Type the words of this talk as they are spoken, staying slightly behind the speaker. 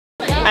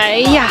哎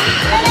呀，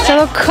这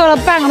都磕了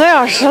半个多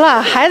小时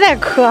了，还在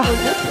磕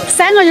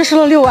，3个就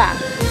收了6万。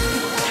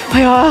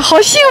哎呀，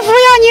好幸福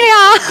呀，你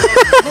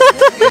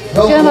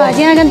俩！兄弟们，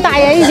今天跟大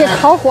爷一起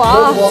烤火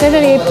啊，在这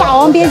里霸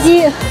王别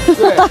姬。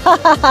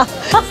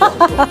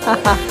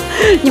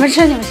你们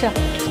吃，你们吃。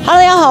Hello，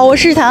 大家好，我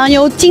是坦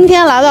妞，今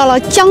天来到了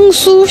江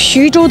苏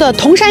徐州的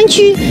铜山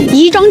区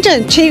仪庄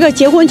镇吃一个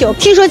结婚酒。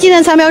听说今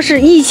天餐标是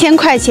1000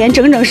块钱，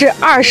整整是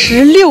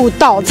26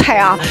道菜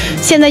啊！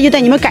现在就带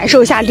你们感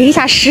受一下零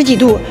下10几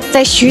度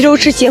在徐州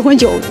吃结婚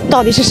酒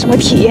到底是什么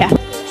体验。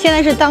现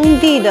在是当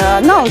地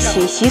的闹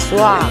喜习俗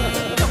啊，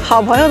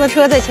好朋友的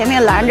车在前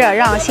面拦着，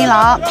让新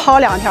郎掏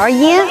2条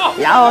烟，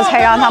然后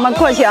才让他们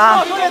过去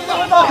啊。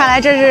看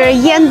来这是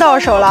烟到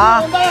手了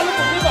啊！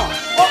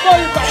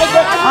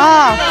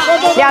啊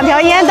，2条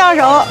烟到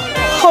手，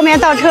后面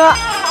倒车。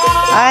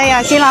哎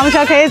呀，新郎的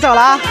车可以走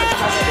了啊！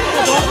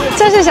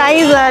这是啥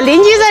意思？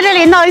邻居在这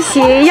里闹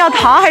喜，要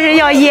糖还是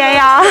要烟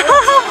呀？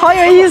好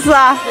有意思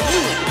啊！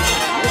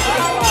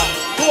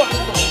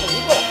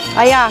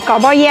哎呀，搞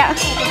包烟，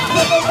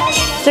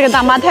这个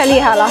大妈太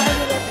厉害了。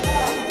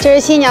这是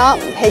新娘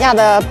陪嫁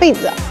的被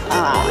子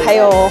啊，还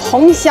有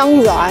红箱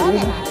子啊，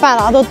伴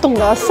郎都冻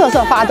得瑟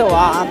瑟发抖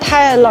啊，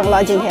太冷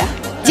了今天。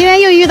今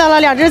天又遇到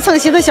了2只蹭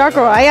席的小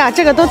狗，哎呀，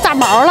这个都炸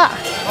毛了！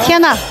天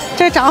哪，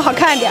这个长得好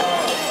看一点。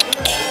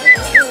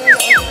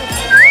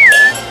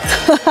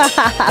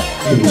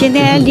今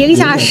天零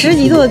下10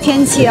几度的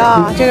天气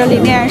啊，这个里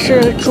面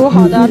是煮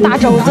好的大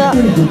肘子，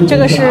这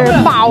个是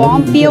霸王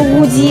别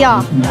乌鸡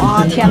啊！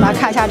哇，天哪，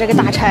看一下这个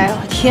大柴，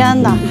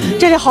天哪，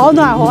这里好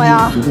暖和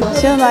呀！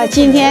兄弟们，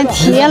今天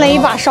体验了一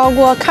把烧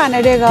锅，看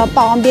着这个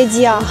霸王别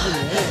姬啊，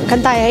跟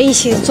大爷一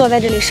起坐在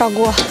这里烧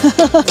锅，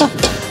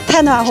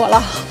太暖和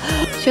了。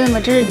兄弟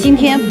们，这是今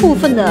天部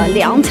分的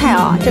凉菜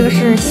啊，这个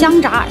是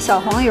香炸小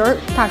黄鱼儿，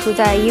大叔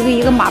在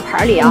一个马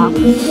盘里啊，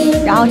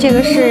然后这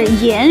个是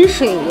盐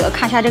水鹅，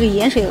看一下这个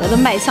盐水鹅的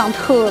卖相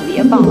特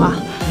别棒啊，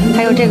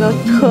还有这个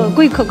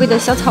可贵的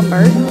小草莓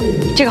儿，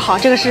这个好，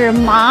这个是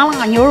麻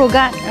辣牛肉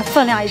干，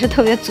分量也是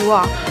特别足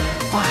啊，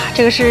哇，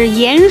这个是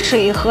盐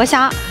水河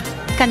虾，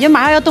感觉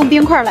马上要冻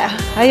冰块了，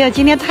哎呀，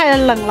今天太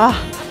冷了，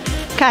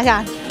看一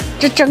下。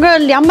这整个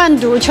凉拌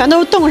肚全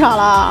都冻上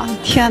了，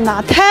天哪，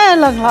太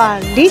冷了，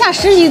零下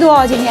10几度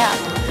啊！今天，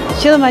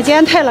兄弟们，今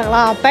天太冷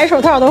了，白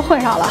手套都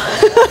混上了，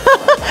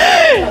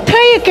特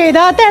意给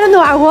的，带着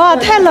暖和，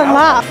太冷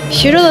了。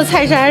徐州的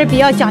菜式还是比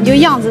较讲究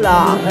样子的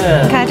啊，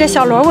你看这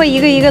小萝卜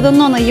一个一个都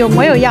弄得有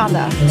模有样的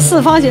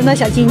，4方形的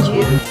小金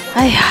桔。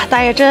哎呀，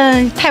大爷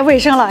真太卫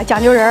生了，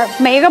讲究人，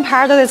每一个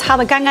盘都得擦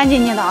得干干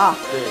净净的啊。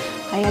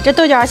哎呀，这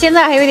豆角现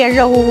在还有点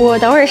热乎乎，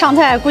等会儿上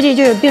菜估计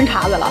就有冰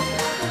碴子了。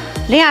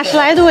零下10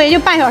来度，也就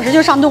半小时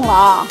就上冻了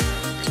啊！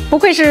不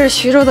愧是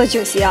徐州的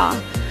酒席啊，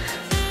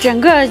整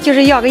个就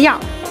是要个样，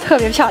特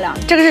别漂亮。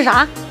这个是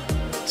啥？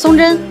松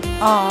针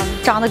啊，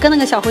长得跟那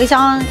个小茴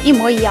香一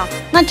模一样。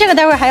那这个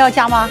待会儿还要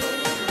加吗？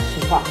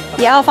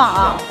也要放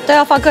啊，都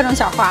要放各种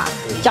小花，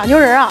讲究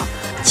人啊。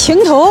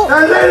青头，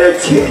俺来的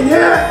亲戚，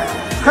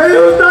还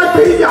有咱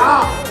对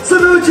家是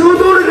能青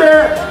头的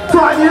人，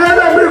抓紧来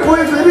咱门口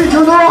准备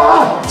青头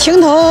啊！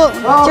青头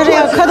就是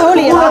要磕头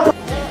礼了。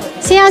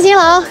新娘新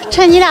郎，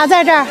趁你俩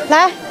在这儿，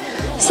来，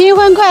新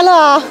婚快乐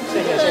啊！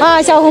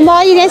啊，小红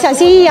包一点小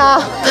心意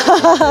啊！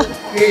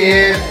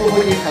给父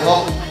母你磕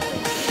头。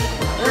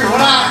为什么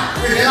呢？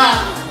为谁呢？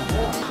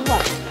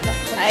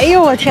哎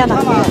呦我天哪，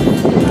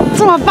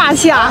这么霸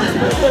气啊！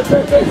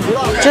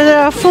这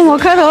是父母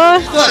磕头，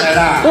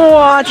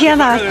哇天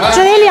哪，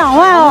这得2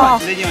万哦！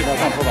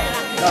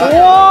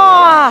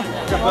哇，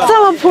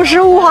这么朴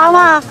实无华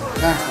吗？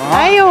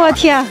哎呦我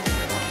天！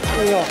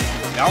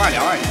 2万。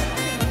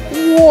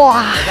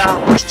哇，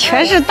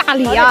全是大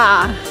礼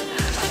啊！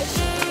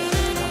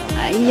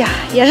哎呀，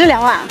也是2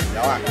万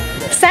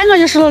，3个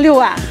就收了6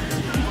万。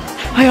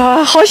哎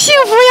呀，好幸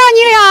福呀，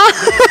你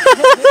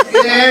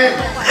俩！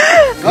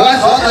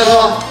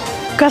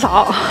哥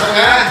嫂，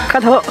磕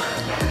头。哎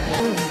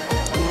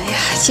呀，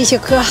继续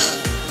磕。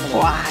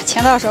哇，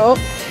钱到手。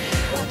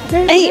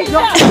哎，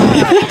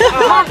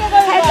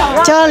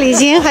交了礼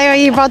金，还有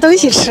一包东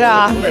西吃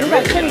啊！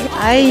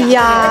哎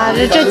呀，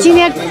这今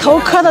天头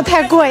磕的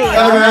太过瘾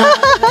了！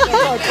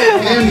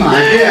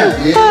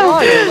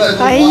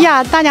哎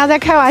呀，大娘在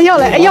开玩笑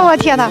嘞！哎呦我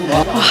天哪！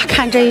哇，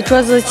看这一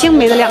桌子精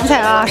美的凉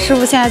菜啊！师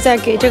傅现在在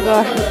给这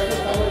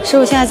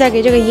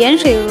个盐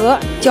水鹅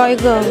浇一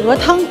个鹅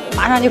汤，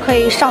马上就可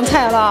以上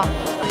菜了。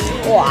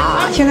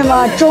哇，兄弟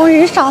们，终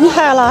于上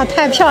菜了，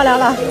太漂亮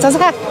了！走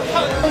菜。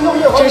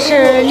这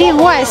是另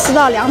外4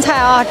道凉菜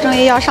啊，终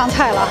于要上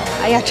菜了。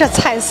哎呀，这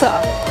菜色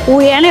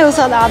5颜6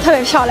色的啊，特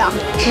别漂亮。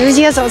直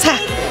接走菜。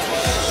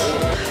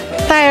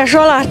大爷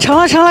说了，成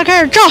了，开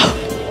始照，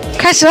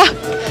开始。啊，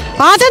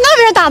在那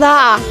边打的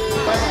啊。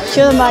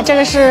兄弟们，这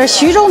个是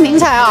徐州名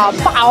菜啊，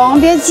霸王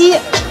别姬。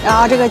然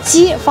后这个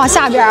鸡放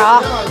下边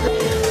啊，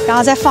然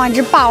后再放一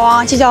只霸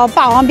王，就叫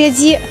霸王别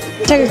姬。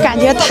这个感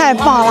觉太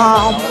棒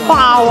了，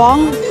霸王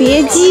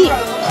别姬。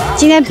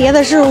今天别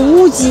的是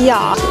乌鸡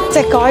啊，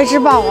再搞一只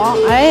霸王，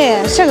哎，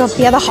这个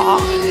别的好，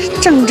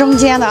正中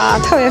间的啊，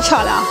特别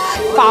漂亮。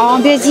霸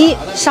王别姬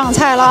上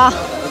菜了。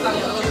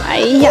哎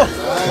呀，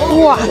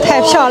哇，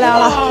太漂亮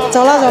了！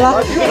走了，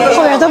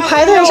后面都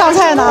排队上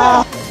菜呢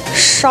啊！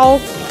烧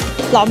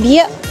老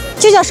鳖，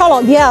就叫烧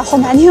老鳖，好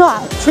难听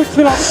啊！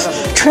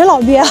纯老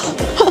鳖。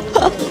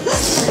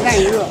鳝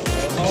鱼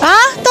啊？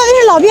到底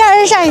是老鳖还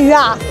是鳝鱼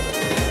啊？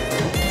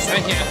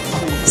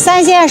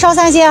三鲜烧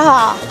三鲜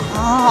哈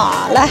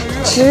啊！来，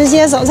直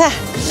接走菜。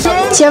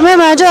姐妹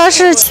们，这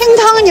是清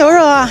汤牛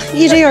肉啊！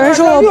一直有人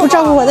说我不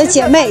照顾我的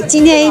姐妹，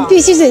今天必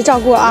须得照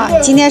顾啊！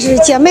今天是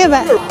姐妹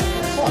们。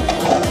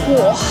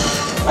哇！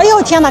哎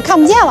呦天哪，看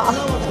不见了！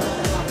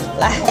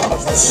来，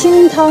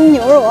清汤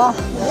牛肉啊！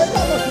哎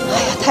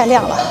呀，太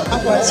亮了！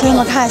兄弟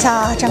们看一下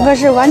啊，整个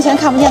是完全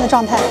看不见的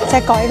状态。再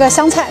搞一个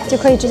香菜，就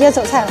可以直接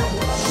走菜了。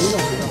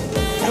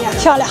哎呀，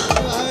漂亮！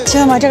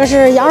兄弟们，这个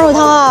是羊肉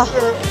汤啊，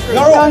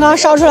刚刚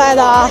烧出来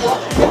的啊。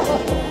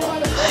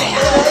哎呀，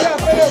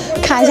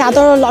看一下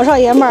都是老少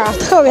爷们儿啊，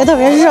特别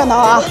热闹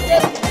啊！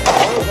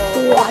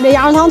哇，这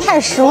羊肉汤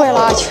太实惠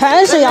了，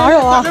全是羊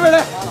肉啊！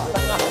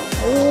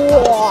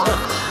哇！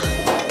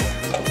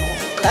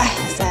来，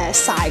再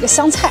撒一个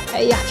香菜，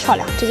哎呀，漂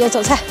亮！直接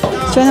走菜。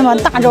兄弟们，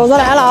大肘子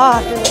来了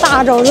啊！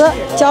大肘子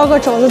浇个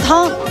肘子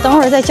汤，等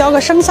会儿再浇个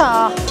生蒜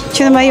啊！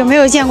兄弟们，有没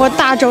有见过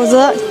大肘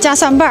子加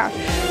蒜瓣，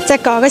再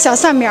搞个小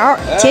蒜苗，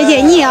解解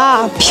腻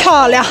啊！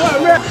漂亮！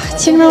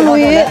清蒸鲈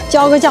鱼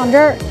浇个酱汁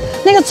儿，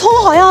那个葱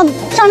好像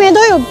上面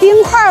都有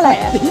冰块嘞，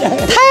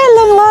太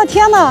冷了！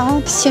天哪！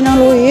清蒸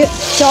鲈鱼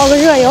浇个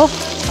热油，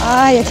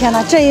哎呀天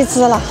哪，这一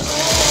滋了，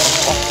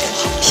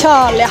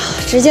漂亮！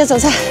直接走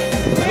菜。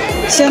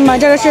兄弟们，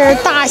这个是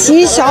大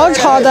席小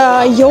炒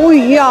的鱿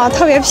鱼啊，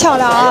特别漂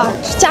亮啊！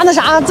加的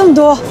啥这么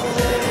多？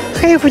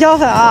黑胡椒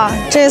粉啊！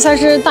这也算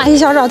是大席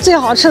小炒最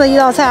好吃的一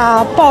道菜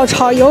啊！爆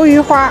炒鱿鱼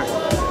花。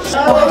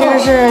哇，这个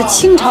是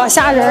清炒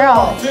虾仁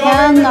啊！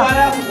天哪，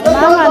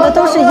满满的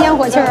都是烟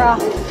火气儿啊！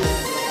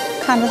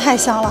看着太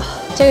香了。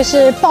这个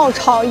是爆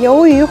炒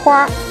鱿鱼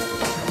花。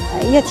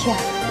哎呀天！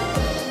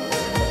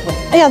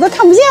哎呀，都看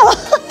不见了，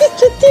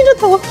这低着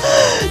头，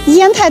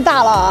烟太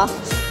大了啊！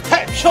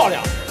太漂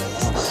亮了！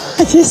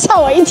你吓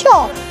我一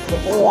跳！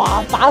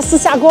哇，拔丝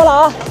下锅了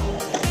啊，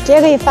直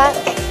接可以翻！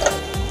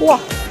哇，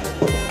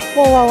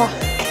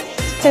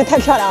这个太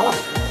漂亮了！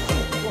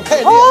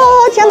哦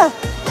天哪，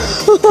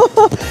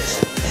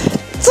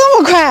这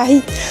么快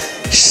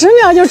，10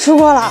秒就出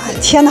锅了！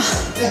天哪，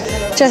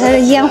这才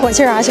是烟火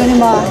气儿啊，兄弟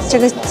们，这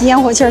个烟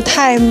火气儿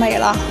太美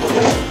了！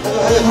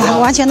哇，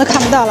完全都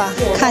看不到了。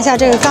看一下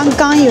这个刚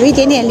刚有一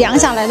点点凉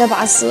下来的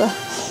拔丝，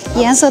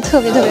颜色特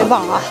别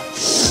棒啊！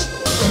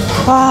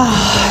哇，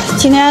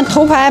今天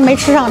头排没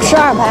吃上，吃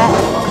2排，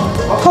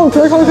透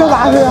吃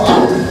拔丝。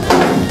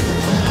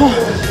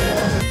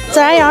孜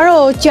然羊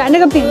肉卷这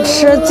个饼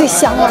吃最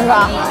香了是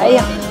吧？哎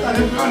呀，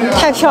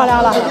太漂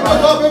亮了！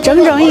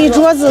整一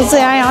桌子孜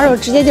然羊肉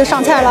直接就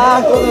上菜了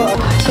啊！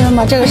兄弟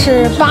们，这个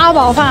是8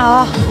宝饭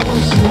啊！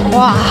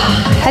哇，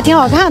还挺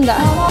好看的。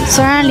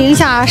虽然零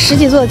下10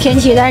几度的天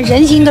气，但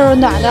人心都是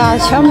暖的，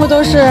全部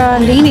都是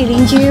邻里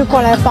邻居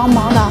过来帮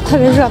忙的，特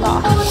别热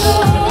闹。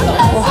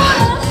哇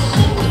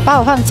，8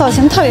宝饭造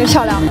型特别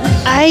漂亮。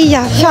哎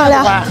呀，漂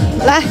亮！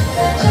来，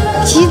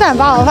鸡蛋8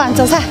宝饭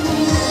走菜。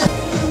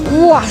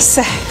哇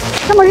塞，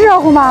这么热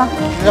乎吗？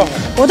热乎。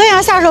我都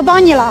想下手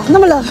帮你了，那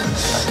么冷，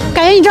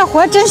感觉你这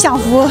活真享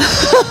福，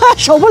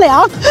手不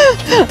凉。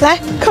来，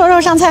扣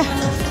肉上菜。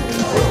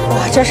哇，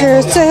这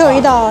是最后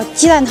一道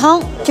鸡蛋汤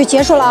就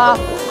结束了啊！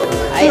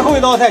最后一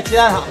道菜鸡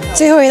蛋汤。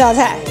最后一道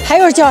菜还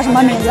有叫什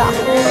么名字啊？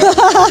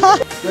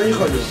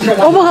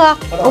我不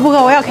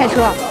喝，我要开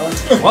车，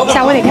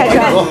下午得开车。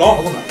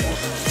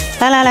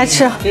来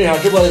吃。这场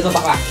直播得挣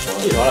8万，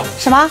记着了。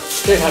什么？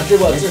这场直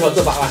播至少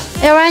挣8万。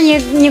要不然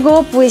你给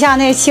我补一下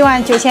那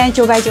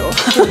79990。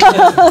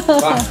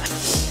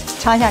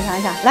尝一下，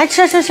来吃。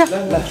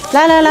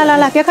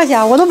来，别客气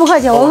啊，我都不客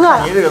气，我饿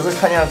了。你这个是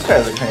看见菜，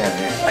是看见人。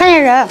看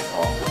见人，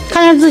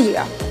看见自己，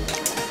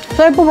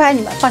所以不拍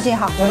你们，放心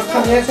哈。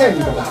看见菜你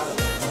干嘛？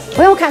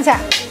不用看菜，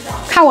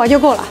看我就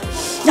够了。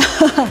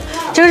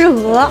这个是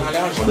鹅，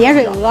盐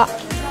水鹅。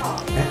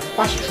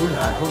把洗出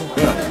来。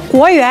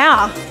国源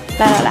啊！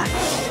来，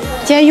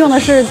今天用的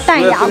是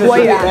淡雅国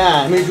源。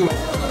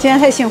今天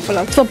太幸福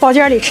了，坐包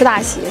间里吃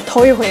大席，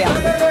头一回啊！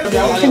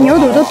这牛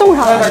肚都冻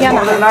上了，天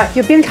哪！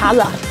有冰碴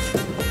子。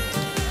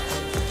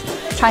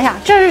尝一下，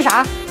这是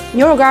啥？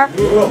牛肉干。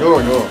牛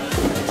肉。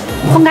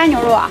风干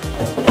牛肉啊！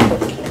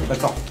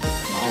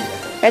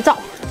别造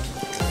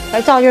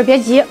就是别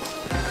急，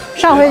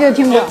上回就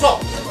听过，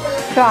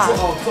是吧？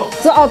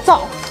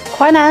造，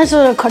淮南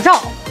是可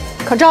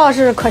照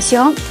是可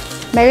行，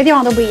每个地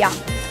方都不一样。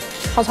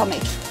好草莓。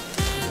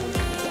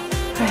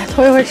哎呀，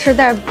头一回吃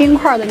带冰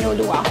块的牛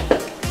肚啊！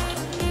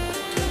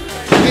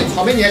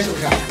草莓你也吃不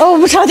吃？哦，我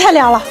不吃了，太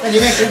凉了。那你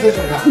们粉丝吃不吃？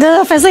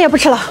那粉丝也不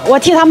吃了，我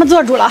替他们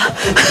做主了。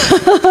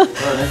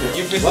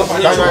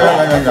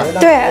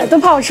对，都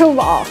怕我吃不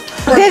饱。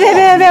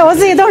别，我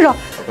自己动手。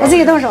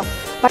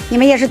你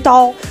们也是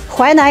刀，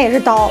淮南也是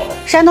刀，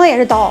山东也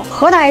是刀，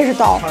河南也是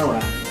刀。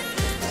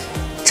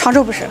常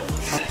州不是。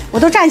我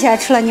都站起来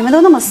吃了，你们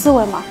都那么斯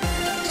文吗？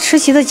吃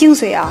席的精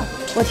髓啊，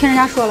我听人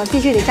家说了，必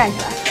须得站起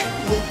来。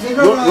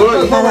有了！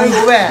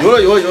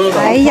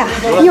哎呀，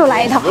又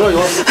来一趟！有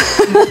了！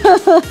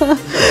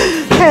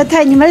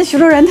你们徐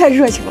州人太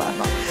热情了。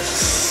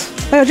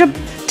哎呦，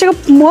这个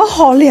馍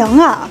好凉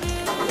啊！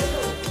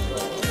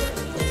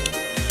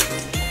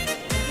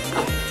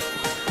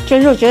这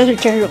肉绝对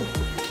是真肉，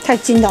太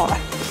筋道了。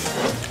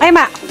哎呀妈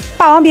呀，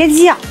霸王别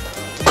姬啊！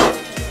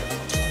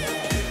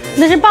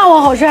那是霸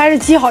王好吃还是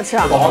鸡好吃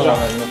啊？都好吃，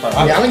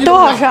都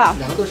好吃啊！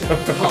两个都是。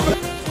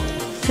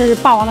这是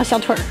霸王的小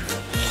腿儿，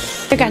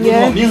这感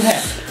觉。名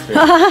菜。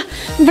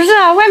不是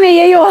啊，外面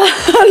也有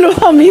鲁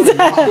莽名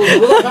菜。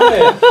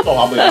做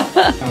法不一样。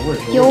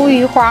鱿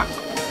鱼花，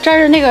这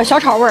是那个小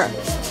炒味儿。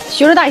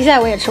徐州大西菜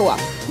我也吃过，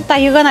大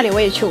西哥那里我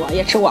也去过，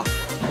也吃过。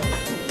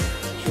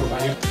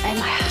哎呀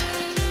妈呀，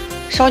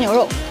烧牛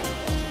肉，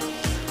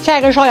下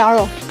一个是烧羊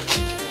肉。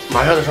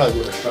马上就上一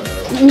步的烧牛肉。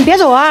你别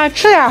走啊，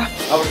吃点儿。啊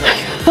不是。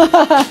不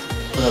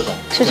能走。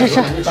吃。蘸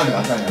点。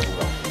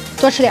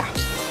多吃点儿。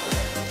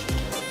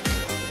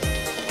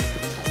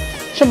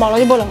吃饱了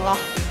就不冷了。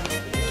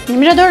你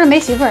们这都是没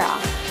媳妇儿啊？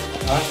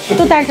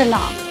都单身呢？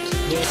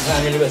你看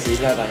你这个谁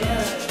家单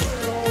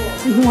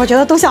身？我觉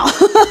得都像。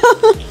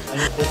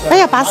哎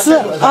呀，拔丝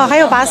啊，还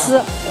有拔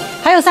丝，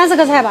还有3、4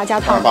个菜吧，加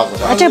汤。啊，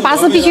这拔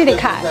丝必须得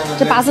看，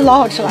这拔丝老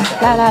好吃了。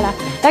来，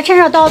趁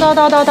热刀。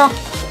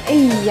哎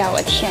呀，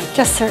我天，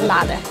这丝儿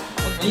拉的，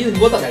你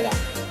给我咋来的？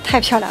太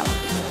漂亮了。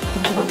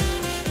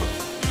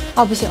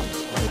哦，不行，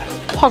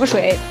泡个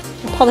水，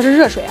泡的是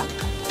热水啊。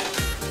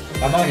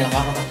好。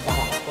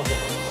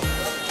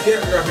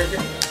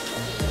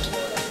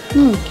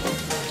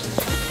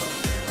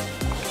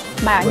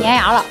妈呀，粘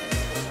牙了。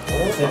给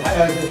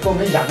我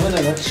们养的那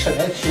个吃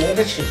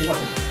习惯。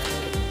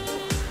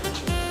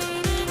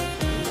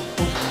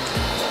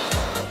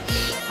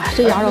哎，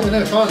这羊肉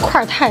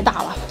块太大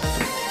了。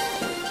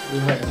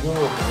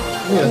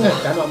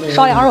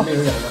烧羊肉，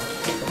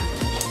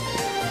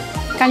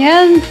感觉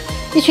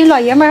一群老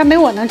爷们儿还没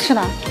我能吃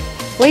呢。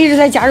我一直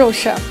在夹肉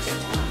吃。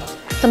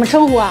怎么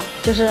称呼啊？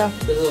就是。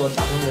这是我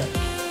大葱子。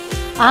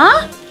啊？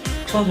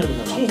重孙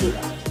子。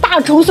大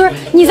重孙，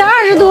你才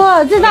20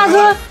多，这大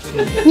孙，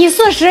你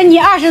40，你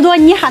20多，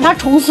你喊他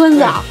重孙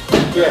子啊？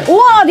我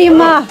的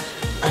妈！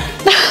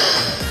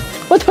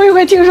我头一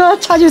回听说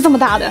差距这么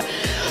大的，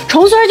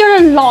重孙就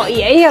是老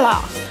爷爷了。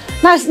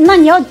那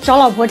你要找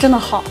老婆真的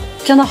好，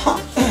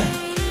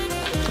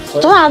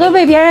走哪都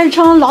被别人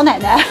称老奶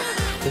奶。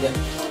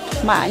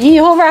妈，你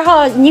以后外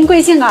号您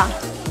贵姓啊？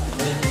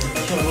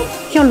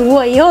姓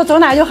卢，以后走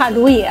哪就喊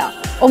卢爷，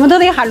我们都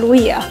得喊卢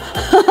爷。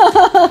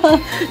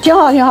挺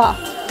好。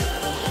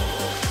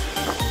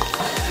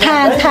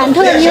忐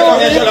忑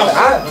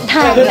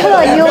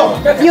妞，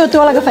又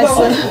多了个粉丝。